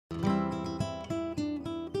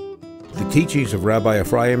Teachings of Rabbi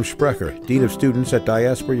Ephraim Sprecher, Dean of Students at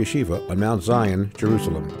Diaspora Yeshiva on Mount Zion,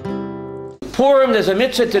 Jerusalem. Purim, there's a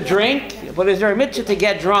mitzvah to drink, but is there a mitzvah to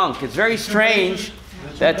get drunk? It's very strange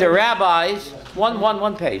that the rabbis,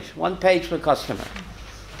 one page per customer.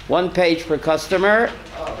 1 page per customer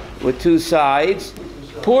with 2 sides.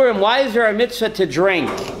 Purim, why is there a mitzvah to drink?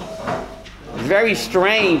 It's very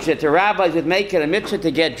strange that the rabbis would make it a mitzvah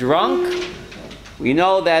to get drunk. We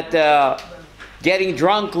know that getting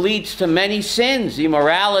drunk leads to many sins,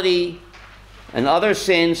 immorality and other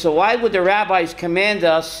sins. So why would the rabbis command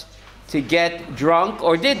us to get drunk,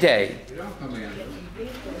 or did they?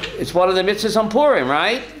 It's one of the mitzvahs on Purim,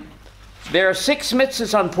 right? There are 6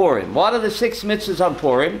 mitzvahs on Purim. What are the 6 mitzvahs on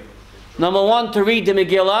Purim? Number 1, to read the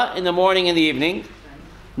Megillah in the morning and the evening.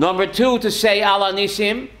 Number 2, to say Ala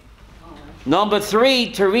Nisim. Number 3,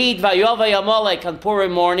 to read Vayovay Amalek on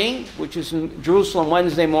Purim morning, which is in Jerusalem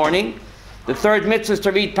Wednesday morning. The 3rd mitzvah is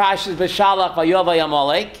to read Pashas B'Shalach Vayovay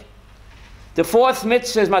Amalek. The 4th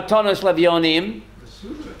mitzvah is Matonos Levionim.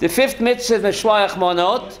 The 5th mitzvah is Meshloach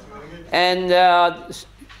Monot. And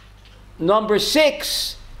number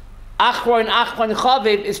 6, Achron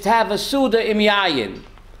Chaviv, is to have a Suda Im Yayin.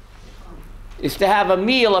 Is to have a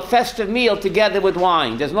meal, a festive meal together with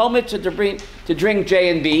wine. There's no mitzvah to drink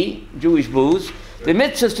J&B, Jewish booze. The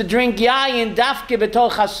mitzvah is to drink Yayin Dafke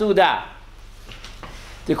B'toch HaSuda.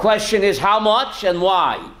 The question is how much and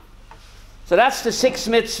why. So that's the 6th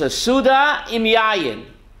mitzvah. Suda Im Yayin.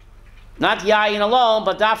 Not Yayin alone,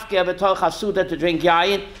 but Dafke B'toch HaSuda, to drink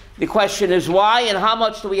Yayin. The question is why and how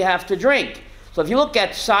much do we have to drink? So if you look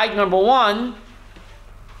at side number 1,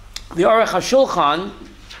 the Aruch HaShulchan,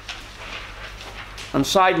 on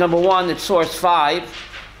side number 1, it's source 5,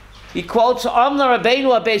 he quotes Amna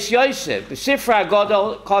Rabbeinu Abeis Yosef, B'Sifra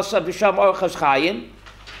Agodol Kosa B'Sham Orchos Chayim.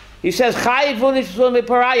 He says, Chayiv V'Nishvul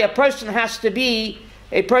Miparaya, a person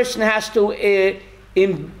has to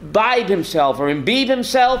imbibe himself or imbibe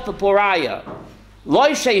himself b'poraya. Lo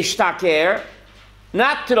sheishtaker,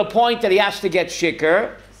 not to the point that he has to get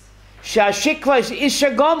shikr. Shashikva is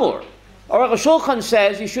isha gomur. Or Shulchan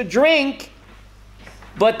says you should drink,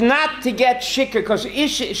 but not to get shikr, because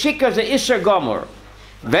shikr is a isha gomur.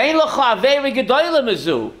 Vein locha averi gedoyle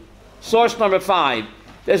mezu. Source number 5.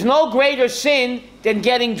 There's no greater sin than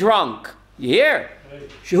getting drunk. You hear?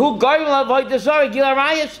 Shehu goyim lavoid dezori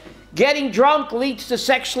gilarayas. Getting drunk leads to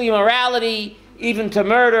sexual immorality, even to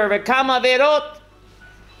murder. V'kama verot.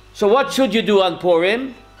 So what should you do on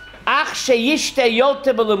Purim?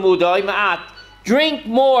 Drink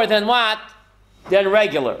more than what? Than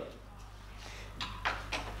regular.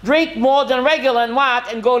 Drink more than regular and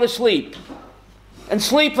what? And go to sleep. And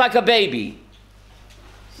sleep like a baby.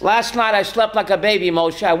 Last night I slept like a baby,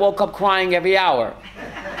 Moshe. I woke up crying every hour.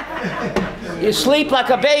 You sleep like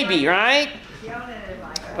a baby, right?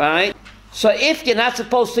 Right? So if you're not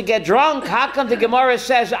supposed to get drunk, how come the Gemara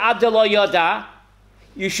says Adelo Yoda?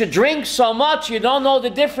 You should drink so much you don't know the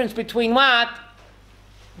difference between what?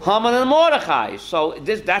 Haman and Mordechai. So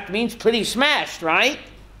that means pretty smashed, right?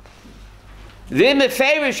 The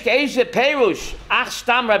Meferish Ke'ezeh Perush Ach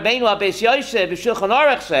Stam Rabbeinu Abeis Yosef, the Shulchan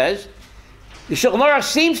Aruch says, the Shulchan Aruch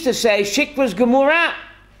seems to say Shikva's Gemura.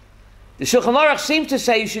 The Shulchan Aruch seems to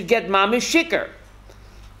say you should get Mamish Shikr.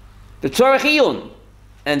 The Tzorech Iyun.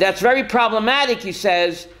 And that's very problematic, he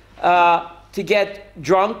says, to get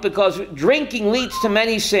drunk, because drinking leads to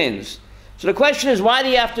many sins. So the question is, why do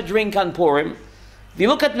you have to drink on Purim? If you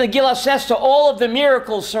look at the Megillah Sester, all of the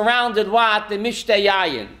miracles surrounded what? The Mishteh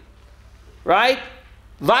Yayin. Right?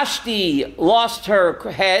 Vashti lost her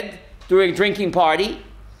head during a drinking party.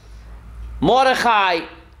 Mordechai,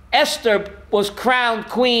 Esther was crowned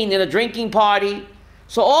queen in a drinking party.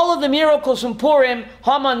 So all of the miracles from Purim,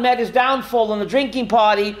 Haman met his downfall in the drinking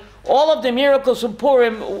party. All of the miracles from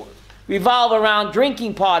Purim revolve around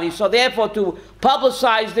drinking parties. So therefore, to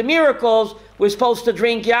publicize the miracles, we're supposed to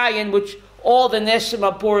drink Yayin, which all the Nesim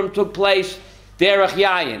of Purim took place derech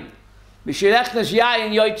Yayin. Mishirechnes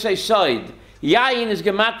Yayin Yotzei Soid. Yayin is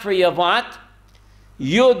gematria of what?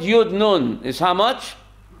 Yud Yud Nun is how much?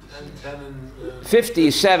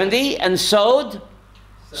 50, 70. And Sod,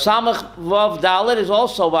 Samach Vav Dalet, is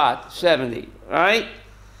also what? 70. Right?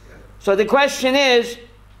 So the question is,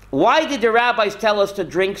 why did the rabbis tell us to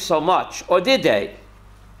drink so much? Or did they?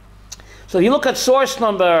 So if you look at source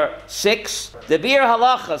number 6, the Bir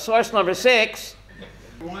Halacha, source number 6,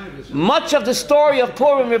 much of the story of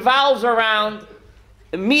Purim revolves around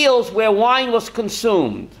meals where wine was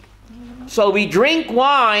consumed. So we drink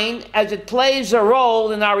wine as it plays a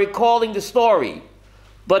role in our recalling the story,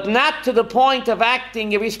 but not to the point of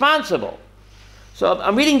acting irresponsible. So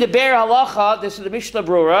I'm reading the Bir Halacha, this is the Mishnah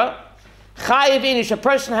Brura, Chayiv inish, a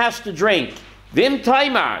person has to drink. Vim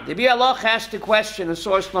taimar, the Bir Allah has to question in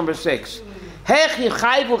source number 6. Hech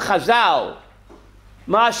yichayvu chazal,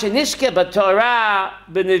 ma sheniske b'torah,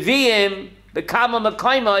 b'neviim, b'kama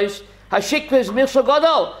mekaymois, hashikvez milsa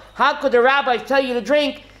gadol. How could the rabbis tell you to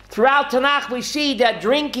drink? Throughout Tanakh we see that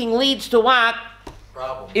drinking leads to what?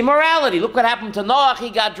 Problem. Immorality. Look what happened to Noach, he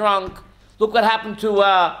got drunk. Look what happened to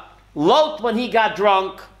Lot when he got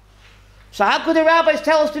drunk. So how could the rabbis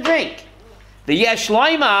tell us to drink? The Yesh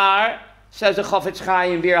Loimar, says the Chofetz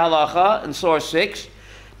Chaim Bir Halacha in source 6,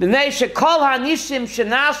 all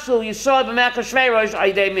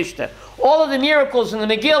of the miracles in the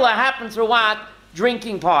Megillah happen through what?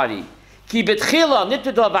 Drinking party.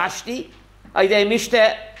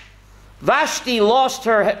 Vashti lost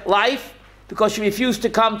her life because she refused to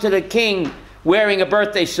come to the king wearing a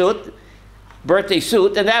birthday suit,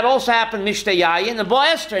 and that also happened Mishta Yayin, and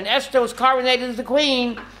Esther, and Esther was coronated as the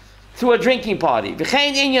queen through a drinking party.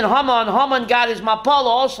 V'chein inyan Haman got his mapala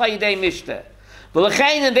also Yidei Mishta.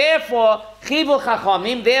 And therefore, Chivul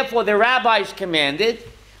Chachamim, therefore the rabbis commanded,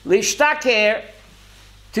 Lishtaker,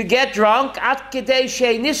 to get drunk, At Kedei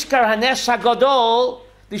Shei Niskar Hanes HaGadol,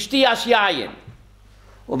 B'shtiyas Yayin.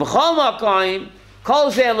 U'b'chol Makoim,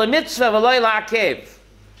 Kol Zeh L'mitzvah V'loi La'akev.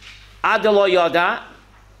 Adelo Yoda.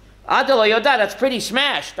 Adelo Yoda, that's pretty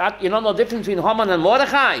smashed. You don't know the difference between Haman and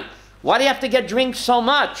Mordechai. Why do you have to get drunk so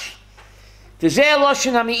much? So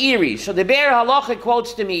the Be'er Halacha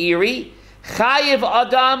quotes the Meiri, Chayiv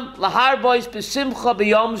Adam laharbois besimcha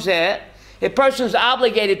b'yom zeh. A person is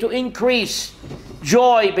obligated to increase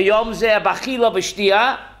joy b'yom zeh b'achila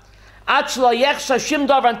b'shtia atzla yechsa shim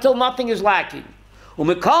davar, until nothing is lacking.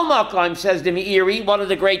 Umekol makom, says the Meiri, one of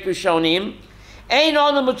the great Rishonim, ein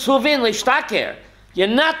onu mitzuvin l'shtaker. You're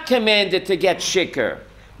not commanded to get shikker.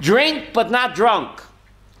 Drink, but not drunk.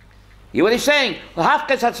 You know what he's saying?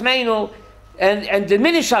 And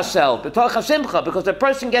diminish ourselves, because the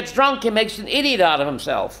person gets drunk, he makes an idiot out of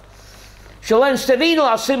himself. You're not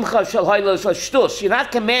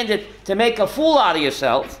commanded to make a fool out of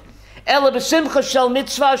yourself.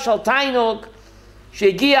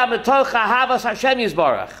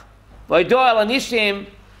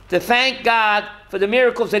 To thank God for the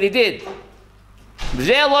miracles that he did.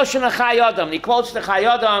 He quotes the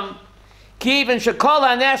Chayadam,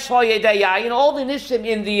 all the nisim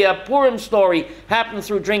in the Purim story happened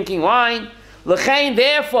through drinking wine.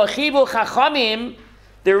 Therefore, Chivul Chachamim,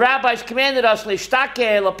 the rabbis commanded us,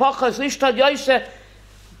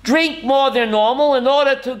 drink more than normal in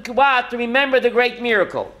order to what? To remember the great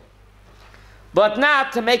miracle. But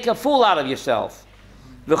not to make a fool out of yourself.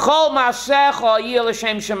 Whatever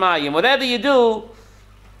you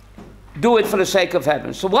do it for the sake of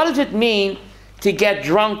heaven. So what does it mean to get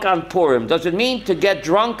drunk on Purim? Does it mean to get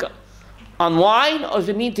drunk on wine, or does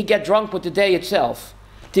it mean to get drunk with the day itself?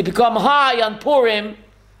 To become high on Purim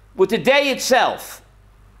with the day itself.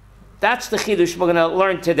 That's the Chidush we're going to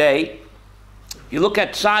learn today. You look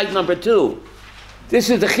at side number 2. This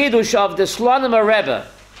is the Chidush of the Slonim Rebbe.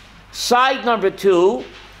 Side number 2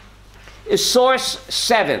 is source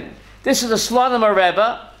 7. This is the Slonim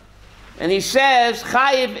Rebbe, and he says,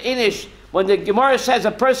 Chayiv Inish, when the Gemara says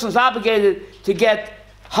a person is obligated to get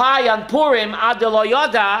high on Purim, Adelo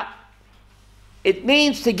Yoda, it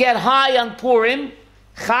means to get high on Purim,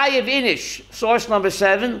 Chayiv Inish, source number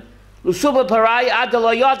 7, Lusuba Parai,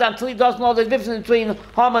 Adelo Yoda, until he doesn't know the difference between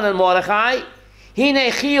Haman and Mordechai.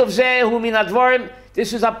 Hine Chiyuv Zehu Min Advarim,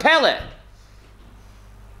 this is a Pele.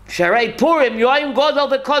 Sharei Purim, Yoim Godel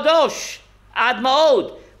V'Kadosh, Ad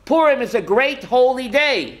Ma'od. Purim is a great holy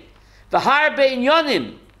day. V'Harbe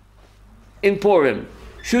Inyonim in Purim.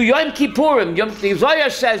 Shu Yom Kippurim. The Zohar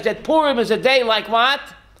says that Purim is a day like what?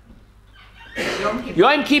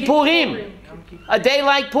 Yom Kippurim. A day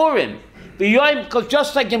like Purim. Because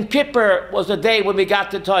just like Yom Kippur was a day when we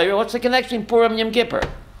got the Torah, what's the connection between Purim and Yom Kippur?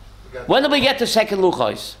 When did we get the second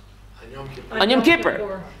Luchos? On Yom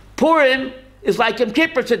Kippur. Purim is like Yom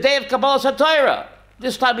Kippur. It's a day of Kabbalah HaTorah.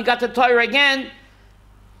 This time we got the Torah again.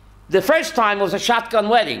 The first time was a shotgun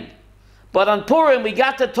wedding. But on Purim, we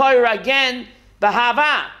got the Torah again,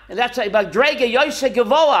 Bahava. And that's like Bagdrega Yoshe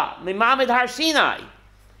Gavoa, Mimamed Har Sinai.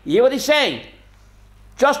 You hear what he's saying?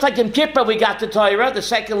 Just like in Kippur, we got the Torah, the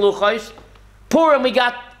second Luchos. Purim, we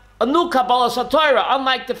got a new Kabbalah HaTorah.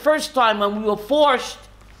 Unlike the first time when we were forced,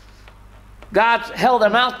 God held a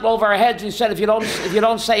mountain over our heads and said, if you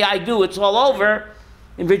don't say I do, it's all over.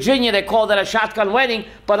 In Virginia, they called it a shotgun wedding.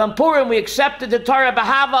 But on Purim, we accepted the Torah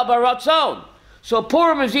Bahava Baratzon. So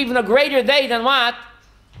Purim is even a greater day than what?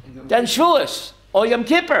 Than Shavuos or Yom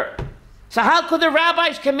Kippur. So how could the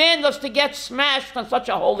rabbis command us to get smashed on such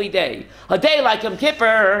a holy day? A day like Yom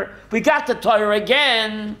Kippur, we got the Torah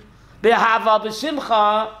again, b'hava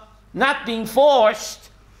b'simcha, not being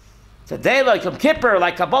forced. It's a day like Yom Kippur,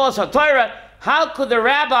 like Kabbalah HaTorah. How could the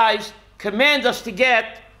rabbis command us to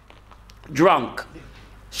get drunk?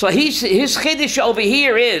 So his chiddush over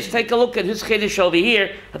here is, take a look at his chiddush over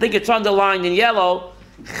here. I think it's underlined in yellow.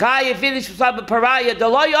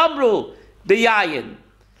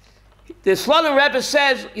 The Slonim Rebbe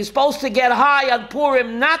says you're supposed to get high on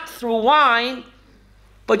Purim not through wine,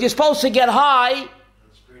 but you're supposed to get high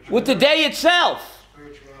with the day itself.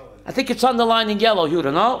 I think it's underlined in yellow,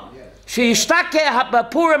 Yehuda, no?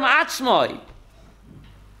 She'yishtake Purim atzmoi.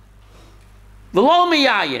 V'lo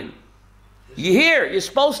miyayin. You hear? You're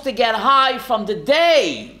supposed to get high from the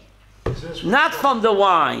day, not from the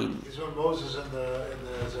wine. Is when Moses and the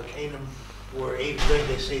Zakanim were ate drink,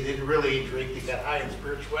 they say they didn't really eat drink, they got high in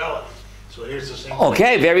spirituality. So here's the same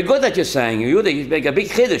Okay, thing. very good that you're saying. Yehuda, you make a big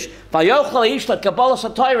chiddush. Vayochel Yishlat Kabbalah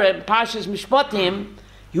HaTorah in Parshas Mishpatim,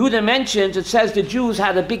 Yehuda mentions, it says the Jews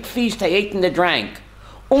had a big feast, they ate and they drank.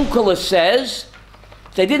 Onkelos says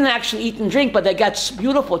they didn't actually eat and drink, but they got,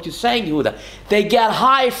 beautiful what you're saying, Yehuda, they got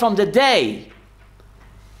high from the day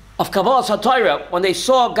of Kabbalah HaTorah. When they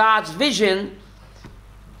saw God's vision,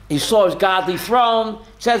 he saw his godly throne.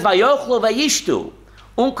 It says, Vayochlu vayishtu.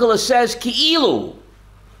 Onkelos says, Ki'ilu.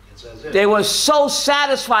 They were so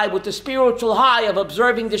satisfied with the spiritual high of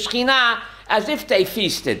observing the Shekhinah as if they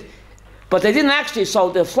feasted. But they didn't actually.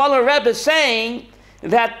 So the Slonim Rebbe is saying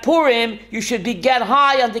that Purim, you should get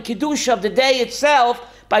high on the Kiddush of the day itself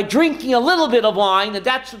by drinking a little bit of wine, and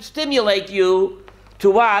that should stimulate you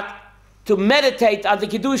to what? To meditate on the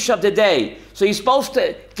Kiddush of the day. So you're supposed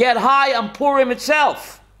to get high on Purim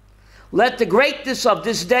itself. Let the greatness of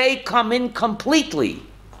this day come in completely.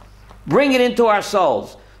 Bring it into our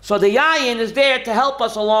souls. So the Yayin is there to help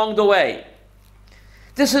us along the way.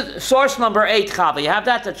 This is source number 8, Chava. You have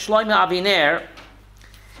that at Shlomo Aviner.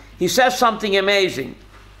 He says something amazing.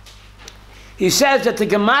 He says that the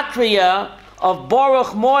gematria of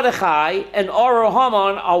Baruch Mordechai and Orah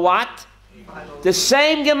Haman are what? The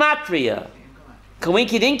same gematria.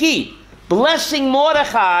 Kawinky dinky. Blessing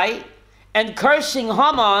Mordechai and cursing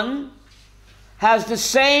Haman has the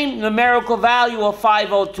same numerical value of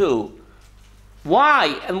 502.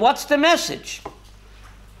 Why? And what's the message?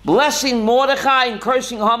 Blessing Mordechai and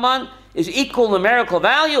cursing Haman is equal numerical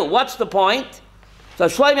value. What's the point? So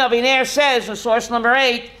Shlomo Aviner says in source number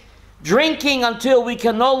 8, drinking until we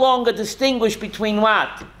can no longer distinguish between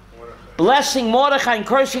what? Blessing Mordechai and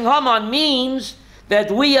cursing Haman means that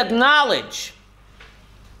we acknowledge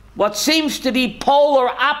what seems to be polar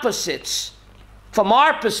opposites from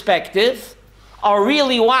our perspective are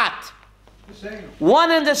really what? The same. One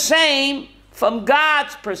and the same from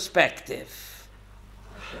God's perspective.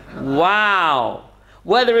 Wow.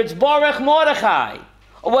 Whether it's Baruch Mordechai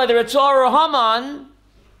or whether it's Orah Haman,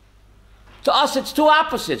 to us it's two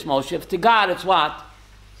opposites, Moshe. To God it's what?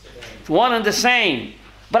 It's one and the same.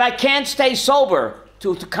 But I can't stay sober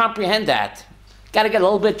to comprehend that. Got to get a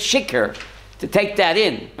little bit chicker to take that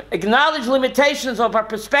in. Acknowledge limitations of our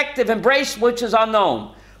perspective, embrace which is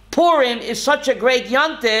unknown. Purim is such a great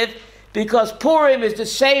yontiv because Purim is the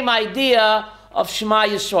same idea of Shema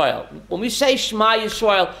Yisrael. When we say Shema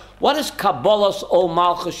Yisrael, what does Kabbalah's O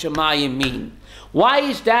Malchus Shemayim mean? Why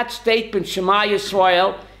is that statement Shema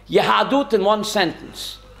Yisrael Yehadut in one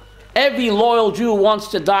sentence? Every loyal Jew wants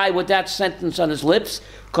to die with that sentence on his lips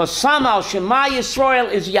because somehow Shema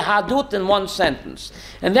Yisrael is Yehadut in one sentence.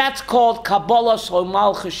 And that's called Kabbalah's O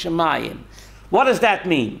Malchus Shemayim. What does that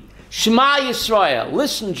mean? Shema Yisrael.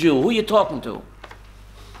 Listen, Jew, who are you talking to?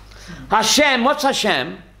 Hashem, what's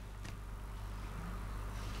Hashem?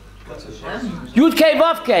 Yud Kei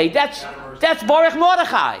Vav Kei. That's Baruch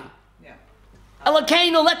Mordechai.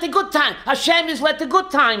 Elokeinu, let the good times. Hashem is let the good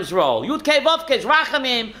times roll. Yud Kei Vav Kei is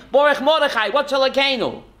Rachamim, Baruch Mordechai. What's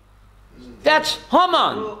Elokeinu? That's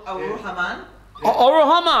Haman. Orah Haman. Orah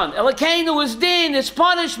Haman. Elokeinu is din, is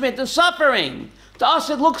punishment and suffering. To us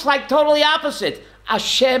it looks like totally opposite.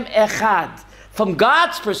 Hashem Echad. From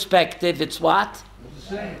God's perspective, it's what?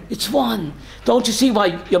 It's one. Don't you see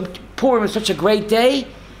why Yom Purim is such a great day?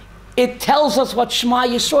 It tells us what Shema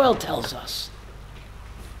Yisrael tells us.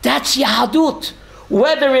 That's Yahadut.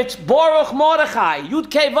 Whether it's Baruch Mordechai,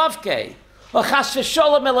 Yud Kei Vav Kei, or Chas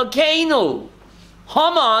v'Sholom Elokeinu,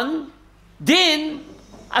 Haman, Din,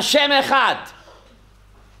 Hashem Echad.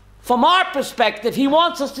 From our perspective, he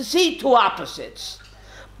wants us to see two opposites.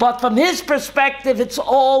 But from his perspective, it's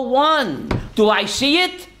all one. Do I see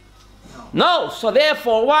it? No. So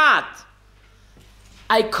therefore what?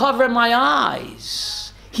 I cover my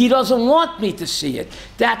eyes. He doesn't want me to see it.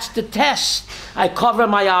 That's the test. I cover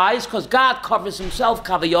my eyes because God covers himself,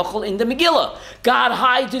 Kavayochel, in the Megillah. God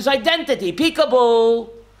hides his identity. Peekaboo.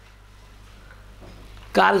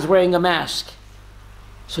 God is wearing a mask.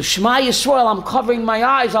 So Shema Yisrael, I'm covering my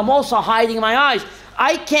eyes. I'm also hiding my eyes.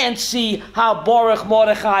 I can't see how Baruch,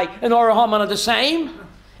 Mordechai, and Or Haman are the same.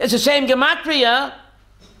 It's the same gematria.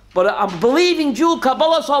 But a believing Jew,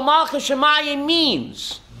 Kabbalah Sol Malchus Shemayim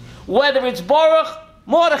means whether it's Baruch,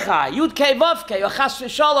 Mordechai, Yud Kei Vav Kei, or Chas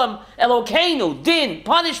V'Shalom, Elokeinu, Din,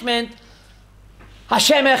 punishment,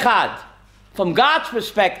 Hashem Echad. From God's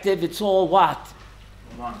perspective, it's all what?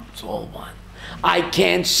 One. It's all one. I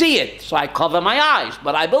can't see it, so I cover my eyes,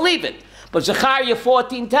 but I believe it. But Zechariah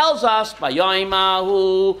 14 tells us,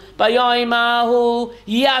 Bayoimahu,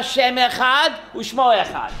 Yashem Echad, Ushmo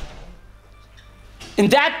Echad. In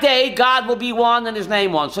that day, God will be one and his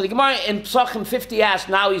name one. So the Gemara in Psachim 50 asks,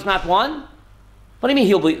 now he's not one? What do you mean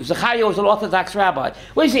he'll be? Zechariah was an Orthodox rabbi.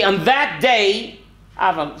 What is he? On that day,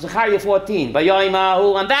 Zechariah 14,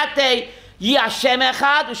 Bayoimahu, on that day, Yashem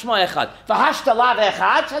Echad, Ushmo Echad. V'hashtalav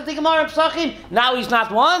Echad, says the Gemara in Psachim. Now he's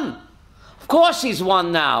not one? Of course he's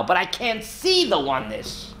one now, but I can't see the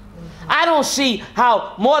oneness. I don't see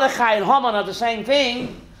how Mordechai and Haman are the same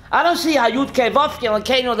thing. I don't see how Yud Kei Vav Kei and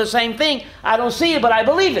Kain are the same thing. I don't see it, but I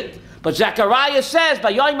believe it. But Zechariah says,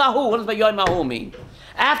 Bayoimahu, what does Bayoimahu mean?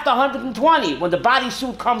 After 120, when the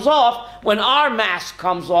bodysuit comes off, when our mask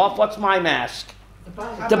comes off, what's my mask?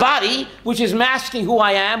 The body, which is masking who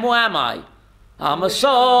I am. Who am I? I'm a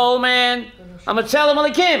soul, man. I'm a Tzelem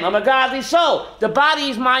Elikim. I'm a godly soul. The body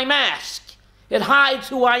is my mask. It hides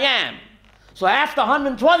who I am. So after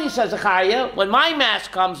 120, says Zechariah, when my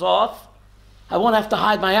mask comes off, I won't have to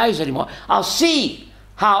hide my eyes anymore. I'll see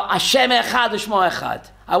how Hashem Echad Ushmo Echad.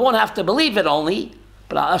 I won't have to believe it only,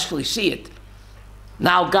 but I'll actually see it.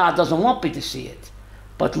 Now God doesn't want me to see it.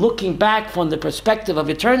 But looking back from the perspective of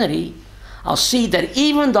eternity, I'll see that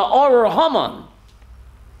even the Or Haman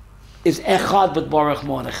is Echad with Baruch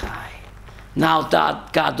Mordechai. Now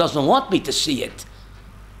God doesn't want me to see it.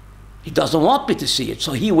 He doesn't want me to see it.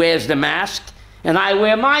 So he wears the mask, and I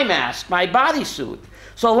wear my mask, my bodysuit.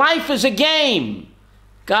 So life is a game.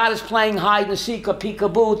 God is playing hide and seek or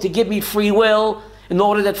peekaboo to give me free will in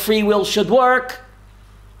order that free will should work.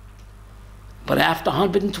 But after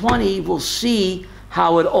 120, we'll see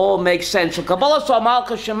how it all makes sense. So Kabbalah Sol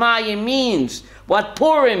Malchus Shemayim means what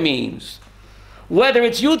Purim means. Whether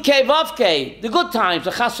it's Yud Kei Vav Kei, the good times,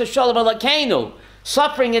 the Chas V'Shalom Elokeinu,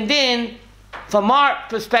 suffering and din, from our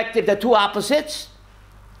perspective, they're two opposites.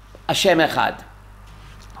 Hashem Echad.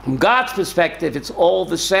 From God's perspective, it's all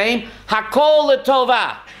the same. Hakol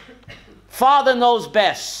L'Tovah. Father knows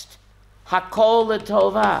best. Hakol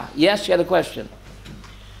L'Tovah. Yes, you had a question?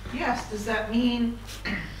 Yes, does that mean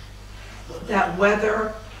that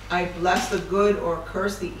whether I bless the good or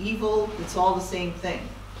curse the evil, it's all the same thing?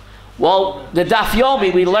 Well, the Daf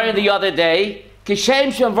Yomi we learned the other day, Kishem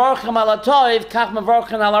Shemevorchem Al HaTov, Kach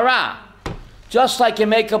Mevorchem Al HaRa. Just like you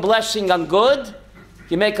make a blessing on good,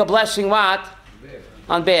 you make a blessing what?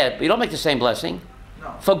 On bad. But you don't make the same blessing.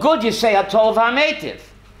 No. For good you say Hatov HaMeitiv.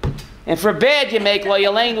 And for bad you make Lo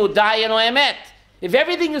Yaleinu Dayan O Emet. If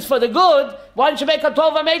everything is for the good, why don't you make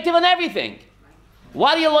Hatov HaMeitiv on everything?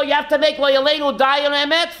 Why do you have to make Lo Yaleinu Dayan O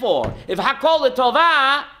Emet for? If Hakol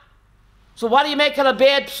L'Tovah, so why do you make it a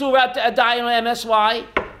bad psura a Dayan O Emes? Why?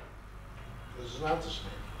 This is not the same.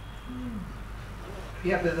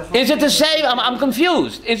 Is it the same? I'm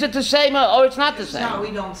confused. Is it the same or it's not the same? This is how we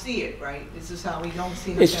don't see it, right? This is how we don't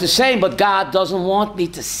see it. It's the same, but God doesn't want me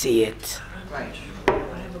to see it. Right. I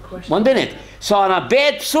have a question. 1 minute. So on a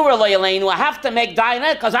bad psura loyalenu, I have to make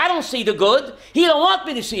Dayanet because I don't see the good. He don't want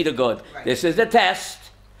me to see the good. Right. This is the test.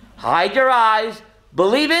 Hide your eyes,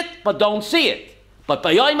 believe it, but don't see it. But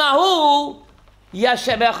Bayoimahu,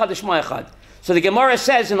 Yashem Echad Ushmo Echad. So the Gemara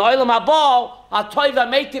says in Olam Haba, Hatov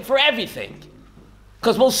HaMeitiv for everything.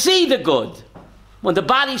 Because we'll see the good. When the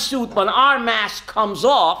bodysuit, when our mask comes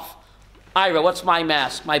off, Ira, what's my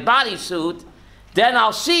mask? My bodysuit, then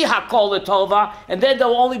I'll see Hakol L'Tova, and then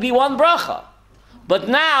there'll only be one bracha. But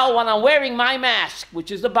now, when I'm wearing my mask, which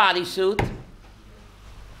is the bodysuit,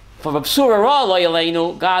 for B'Psura Ra Lo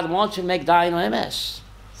Yaleinu, God wants to make Dayan O Emes.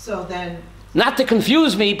 So then... Not to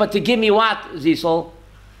confuse me, but to give me what, Zisel?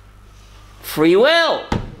 Free will.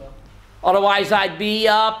 Otherwise, I'd be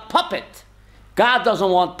a puppet. God doesn't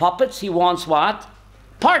want puppets, he wants what?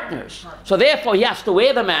 Partners. So therefore he has to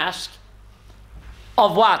wear the mask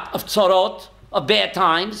of what? Of tzorot, of bad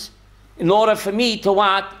times, in order for me to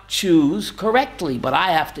what? Choose correctly. But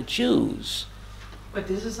I have to choose. But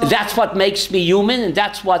this is That's what makes me human, and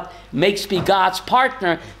that's what makes me God's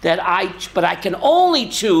partner. But I can only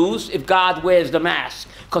choose if God wears the mask.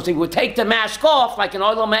 Because if we take the mask off, like in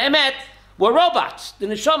Olam Ha'emet, we're robots. The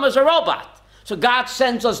neshama is a robot. So God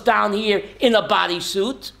sends us down here in a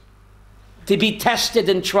bodysuit to be tested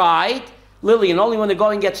and tried. Lillian, only when the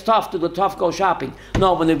going gets tough do the tough go shopping.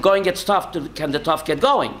 No, when the going gets tough, can the tough get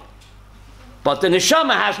going. But the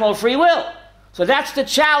neshama has no free will. So that's the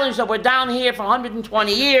challenge, that we're down here for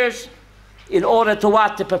 120 years in order to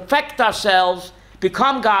what? To perfect ourselves,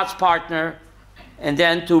 become God's partner, and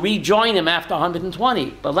then to rejoin Him after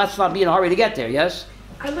 120. But let's not be in a hurry to get there, yes?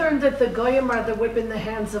 I learned that the goyim are the whip in the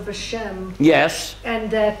hands of Hashem. Yes. And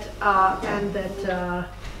that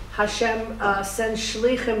Hashem sends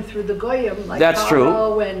shlichim through the goyim, like That's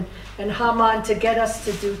Paro and Haman, to get us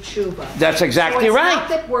to do tshuva. That's exactly so it's right. not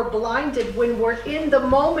that we're blinded when we're in the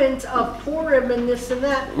moment of Purim and this and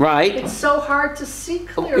that. Right. It's so hard to see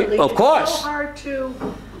clearly. Of course. It's so hard to,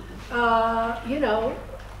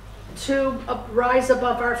 to rise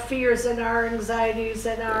above our fears and our anxieties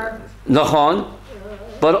and our... Nahon.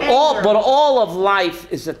 But all of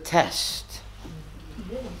life is a test.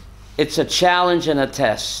 It's a challenge and a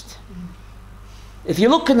test. If you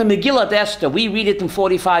look in the Megillat Esther, we read it in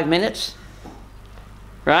 45 minutes,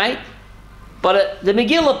 right? But the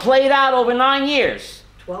Megillah played out over 9 years.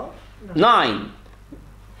 12? No. 9.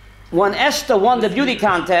 When Esther won the beauty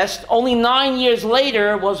contest, only 9 years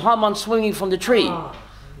later was Haman swinging from the tree. Oh,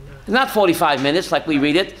 no. Not 45 minutes like we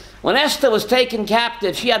read it. When Esther was taken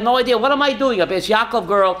captive, she had no idea, what am I doing up here? This Yaakov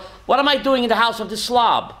girl, what am I doing in the house of the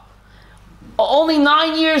slob? Only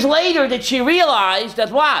 9 years later did she realize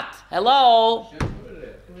that what? Hello?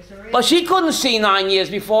 But she couldn't see 9 years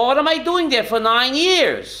before. What am I doing there for 9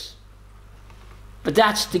 years? But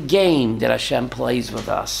that's the game that Hashem plays with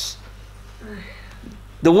us.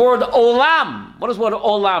 The word olam. What does the word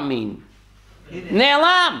olam mean?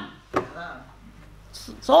 Ne'elam.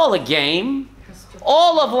 It's all a game.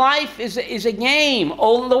 All of life is a game.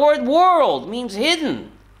 The word world means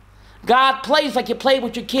hidden. God plays like you play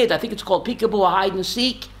with your kid. I think it's called peekaboo or hide and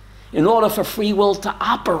seek, in order for free will to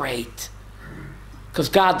operate. Because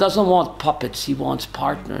God doesn't want puppets, He wants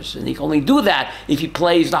partners. And He can only do that if He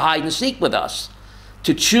plays the hide and seek with us,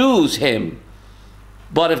 to choose Him.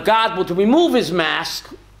 But if God were to remove His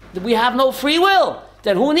mask, we have no free will.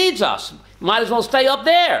 Then who needs us? Might as well stay up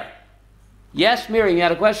there. Yes, Miriam, you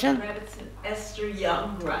had a question? Esther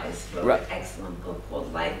Young Rice wrote an excellent book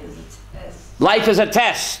called Life is a Test. Life is a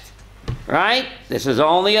test, right? This is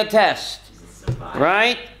only a test,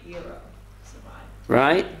 right?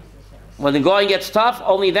 Right? When the going gets tough,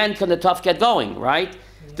 only then can the tough get going, right?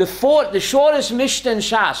 The shortest Mishnah in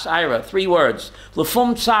Shas, Ira, 3 words.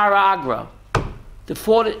 Lefum Tzara Agra.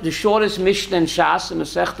 The shortest Mishnah in Shas, in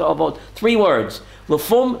Masechta Avot, 3 words.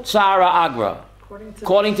 Lefum Tzara Agra.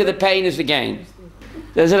 According to the pain is the gain.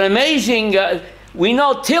 There's an amazing, we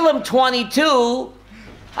know Tilim 22,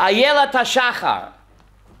 Ayelat HaShachar.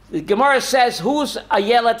 The Gemara says, who's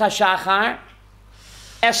Ayelat HaShachar?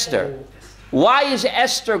 Esther. Why is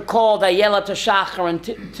Esther called Ayelat HaShachar in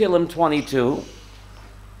Tilim 22?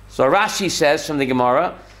 So Rashi says from the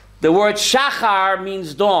Gemara, the word Shachar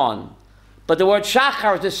means dawn. But the word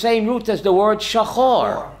Shachar is the same root as the word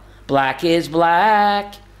Shachor. Black is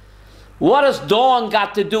black. What has dawn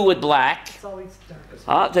got to do with black? It's always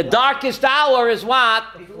dark. The darkest hour is what?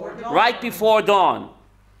 Right before dawn.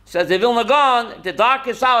 Says the Vilna Gaon, the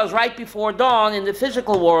darkest hour is right before dawn in the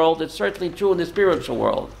physical world. It's certainly true in the spiritual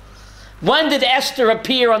world. When did Esther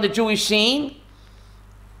appear on the Jewish scene?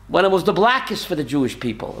 When it was the blackest for the Jewish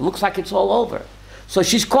people. It looks like it's all over. So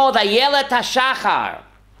she's called Ayelet HaShachar.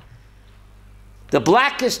 The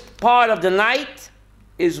blackest part of the night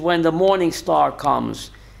is when the morning star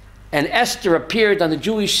comes. And Esther appeared on the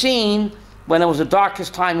Jewish scene when it was the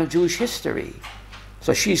darkest time of Jewish history.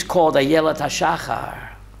 So she's called Ayelet HaShachar.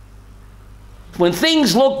 When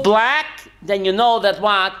things look black, then you know that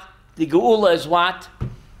what? The Geula is what?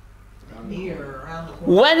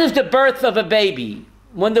 When is the birth of a baby?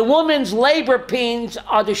 When the woman's labor pains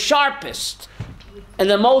are the sharpest and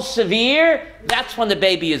the most severe, that's when the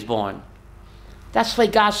baby is born. That's the way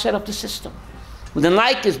God set up the system. When the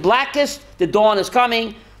night is blackest, the dawn is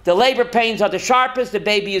coming. The labor pains are the sharpest, the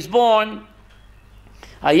baby is born.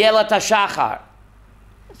 Ayelat HaShachar.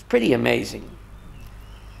 It's pretty amazing.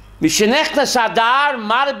 Mishenechnas Adar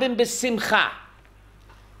marbim b'simcha.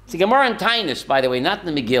 It's a Gemara in Tainus, by the way, not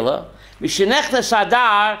in the Megillah. Mishenechnas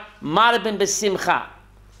Adar marbim b'simcha.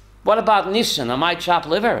 What about Nisan? I might chop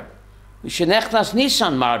liver. Mishenechnas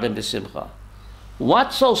Nisan marbim b'simcha.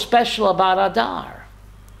 What's so special about Adar?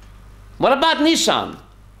 What about Nisan?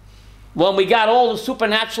 when we got all the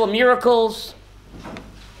supernatural miracles,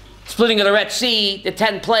 splitting of the Red Sea, the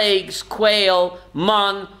 10 plagues, quail,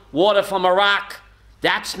 man, water from a rock,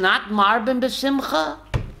 that's not marbin b'simcha?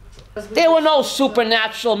 There were no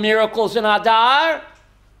supernatural miracles in Adar.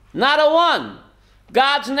 Not a one.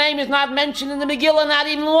 God's name is not mentioned in the Megillah, not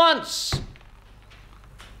even once.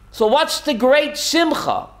 So what's the great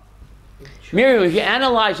simcha? Miriam, if you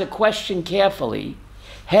analyze a question carefully,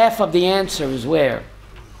 half of the answer is where?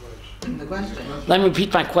 The question. Let me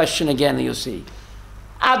repeat my question again and you'll see.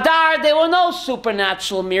 Adar, there were no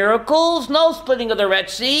supernatural miracles, no splitting of the Red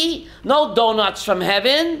Sea, no donuts from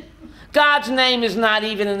heaven. God's name is not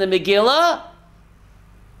even in the Megillah.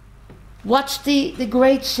 What's the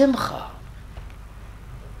great simcha?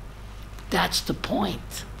 That's the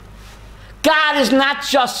point. God is not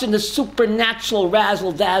just in the supernatural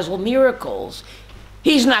razzle-dazzle miracles.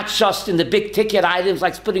 He's not just in the big-ticket items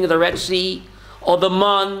like splitting of the Red Sea, or the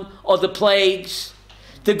man, or the plagues.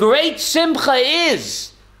 The great simcha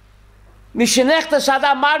is when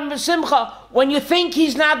you think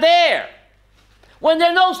he's not there. When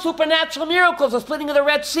there are no supernatural miracles, the splitting of the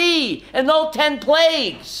Red Sea, and no 10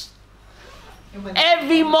 plagues.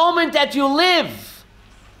 Every moment that you live,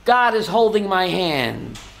 God is holding my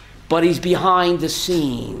hand, but he's behind the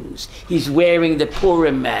scenes. He's wearing the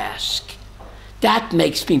Purim mask. That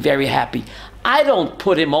makes me very happy. I don't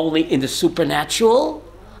put him only in the supernatural.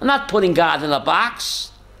 I'm not putting God in a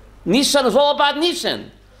box. Nisan is all about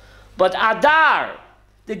Nisan. But Adar,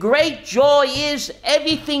 the great joy is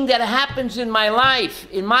everything that happens in my life,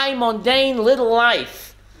 in my mundane little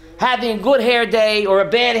life, having a good hair day or a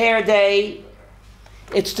bad hair day,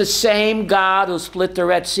 it's the same God who split the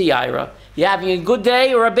Red Sea, Ira. You're having a good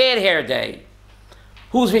day or a bad hair day.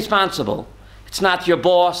 Who's responsible? It's not your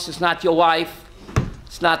boss, it's not your wife,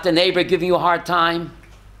 it's not the neighbor giving you a hard time.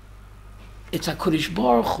 It's HaKadosh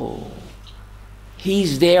Baruch Hu.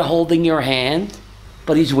 He's there holding your hand,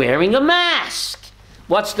 but he's wearing a mask.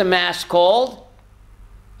 What's the mask called?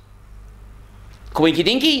 Kwinky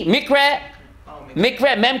Dinky? Mikra?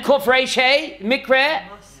 Mikra, Mem Kuf Reish Hey? Mikra?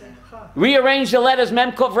 Rearrange the letters,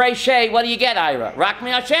 Mem Kuf Reish Hey. What do you get, Ira?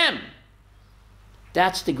 Rakmi Hashem.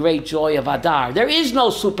 That's the great joy of Adar. There is no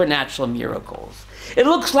supernatural miracles. It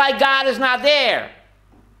looks like God is not there.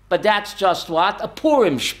 But that's just what? A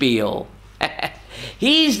Purim spiel.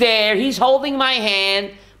 He's there, he's holding my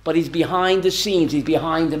hand, but he's behind the scenes, he's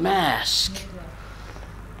behind the mask.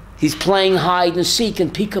 He's playing hide and seek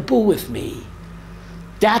and peekaboo with me.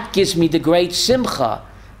 That gives me the great simcha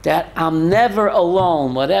that I'm never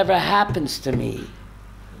alone, whatever happens to me.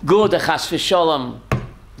 Good, chas v'sholom,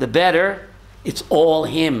 the better, it's all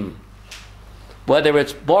him. Whether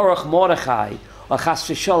it's Baruch Mordechai or chas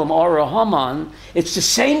v'sholom or Haman, it's the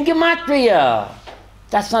same gematria.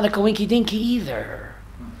 That's not a coinky dinky either.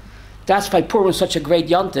 That's why Purim is such a great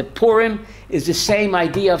yontif. Purim is the same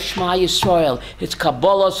idea of Shema Yisrael. It's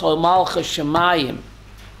Kabbalah or Malchus Shemayim.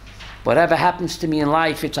 Whatever happens to me in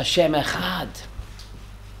life, it's Hashem Echad.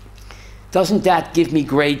 Doesn't that give me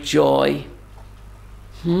great joy?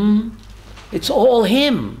 It's all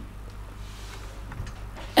him.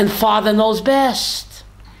 And Father knows best.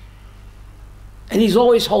 And he's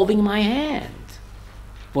always holding my hand.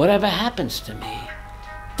 Whatever happens to me.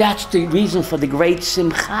 That's the reason for the great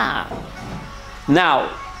simcha. Now,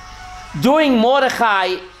 during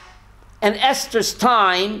Mordechai and Esther's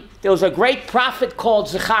time, there was a great prophet called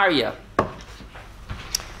Zechariah.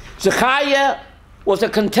 Zechariah was a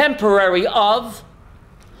contemporary of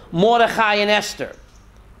Mordechai and Esther.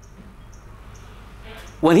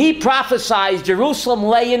 When he prophesied, Jerusalem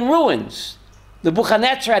lay in ruins. The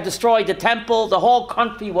Nebuchadnezzar had destroyed the temple, the whole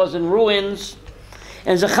country was in ruins.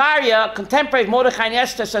 And Zechariah, contemporary of Mordechai and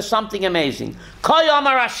Esther, says something amazing. Kol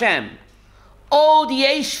Yomar Hashem, Od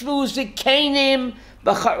Yeshvu Zikanim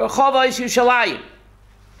B'Chavos Yerushalayim.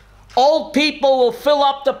 Old people will fill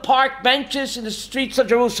up the park benches in the streets of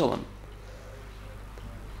Jerusalem.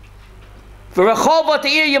 V'Rechovot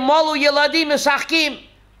Eir Yemalu Yeladim Mesachkim.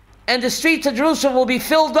 And the streets of Jerusalem will be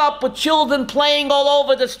filled up with children playing all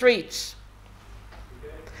over the streets.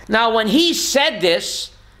 Now, when he said this,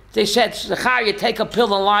 they said, Zechariah, take a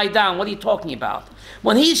pill and lie down. What are you talking about?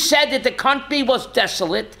 When he said that the country was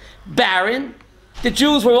desolate, barren, the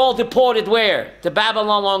Jews were all deported where? To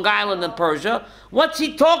Babylon, Long Island, and Persia. What's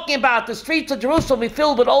he talking about? The streets of Jerusalem will be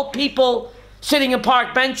filled with old people sitting in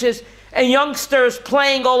park benches and youngsters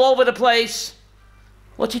playing all over the place.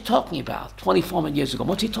 What's he talking about? 2,400 years ago.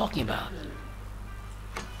 What's he talking about?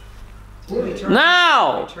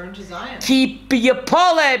 Now, Return to Zion.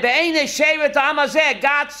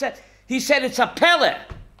 God said, he said it's a pele.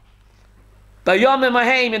 Bayom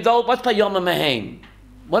Mahaim, and what's Bayom Mahaim?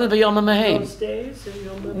 What is B'yom HaMehim? Those days or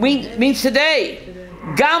Yom HaMehim? Means today.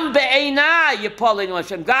 Gam be'einai Yipolim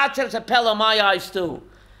Hashem. God said it's a pella in my eyes too.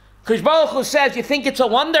 Because Baruch Hu says, you think it's a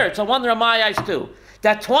wonder? It's a wonder in my eyes too.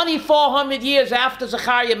 That 2,400 years after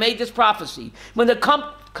Zechariah made this prophecy, when the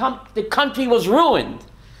country was ruined,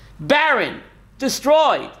 barren,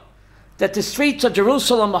 destroyed, that the streets of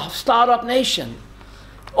Jerusalem are a start-up nation.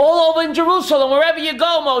 All over in Jerusalem, wherever you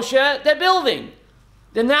go, Moshe, they're building.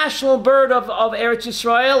 The national bird of Eretz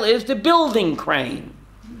Yisrael is the building crane.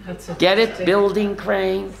 Get it? Building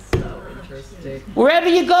crane. So interesting. Wherever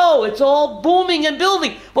you go, it's all booming and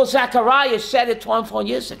building. Well, Zechariah said it 24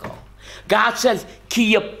 years ago. God says,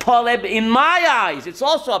 Ki yapoleb in my eyes. It's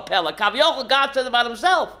also a pella. Kaviochel, God said about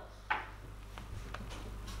himself.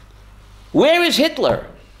 Where is Hitler?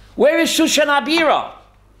 Where is Shushan Abira?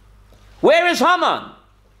 Where is Haman?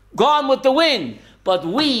 Gone with the wind. But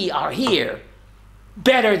we are here,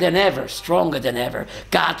 better than ever, stronger than ever.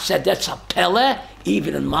 God said, that's a pella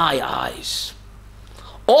even in my eyes.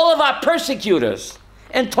 All of our persecutors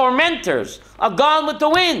and tormentors are gone with the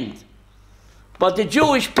wind. But the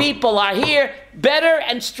Jewish people are here better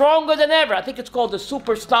and stronger than ever. I think it's called the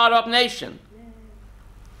super startup nation.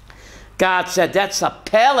 God said, that's a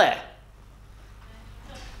pele.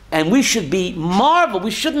 And we should be marveled.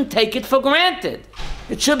 We shouldn't take it for granted.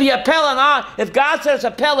 It should be a pele in our, if God says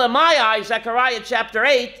a pele in my eyes, Zechariah chapter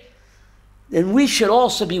 8, then we should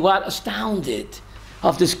also be what? Astounded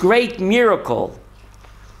of this great miracle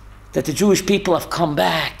that the Jewish people have come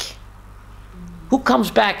back. Who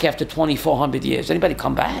comes back after 2,400 years? Anybody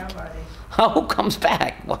come back? Nobody. Who comes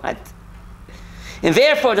back? What? And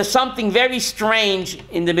therefore, there's something very strange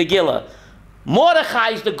in the Megillah. Mordechai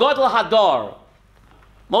is the Godel Hador.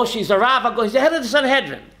 Moshe is the Rav, he's the head of the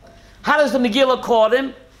Sanhedrin. How does the Megillah call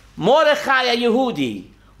him? Mordechai a Yehudi.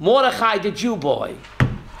 Mordechai the Jew boy.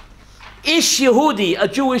 Ish Yehudi, a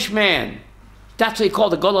Jewish man. That's what he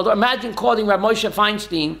called the Godel Hador. Imagine calling Rav Moshe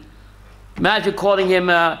Feinstein. Imagine calling him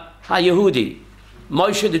a Yehudi.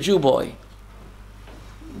 Moshe the Jew boy.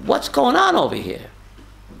 What's going on over here?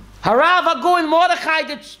 Harav Agun Mordechai,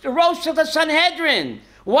 the Rosh of the Sanhedrin.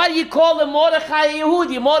 Why do you call him Mordechai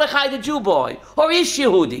Yehudi, Mordechai the Jew boy, or Ish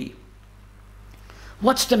Yehudi?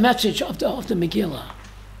 What's the message of the Megillah?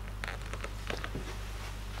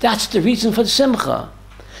 That's the reason for the Simcha.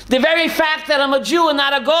 The very fact that I'm a Jew and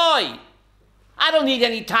not a Goy. I don't need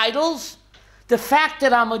any titles. The fact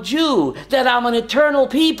that I'm a Jew, that I'm an eternal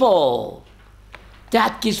people,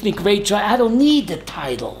 that gives me great joy. I don't need the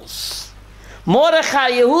titles.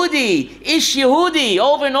 Mordechai Yehudi, Ish Yehudi,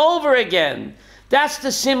 over and over again. That's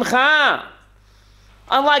the Simcha.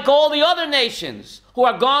 Unlike all the other nations who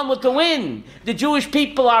are gone with the wind, the Jewish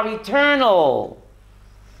people are eternal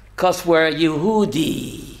because we're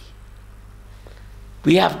Yehudi.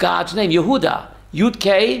 We have God's name, Yehuda,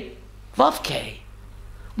 Yud-Kei, Vav-Kei.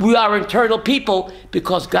 We are eternal people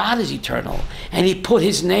because God is eternal and He put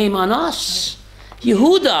His name on us.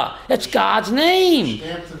 Yehuda, that's God's name.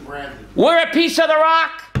 Stamped and branded. We're a piece of the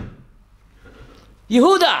rock.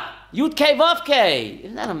 Yehuda, Yud-Kei Vav-Kei.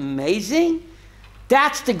 Isn't that amazing?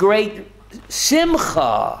 That's the great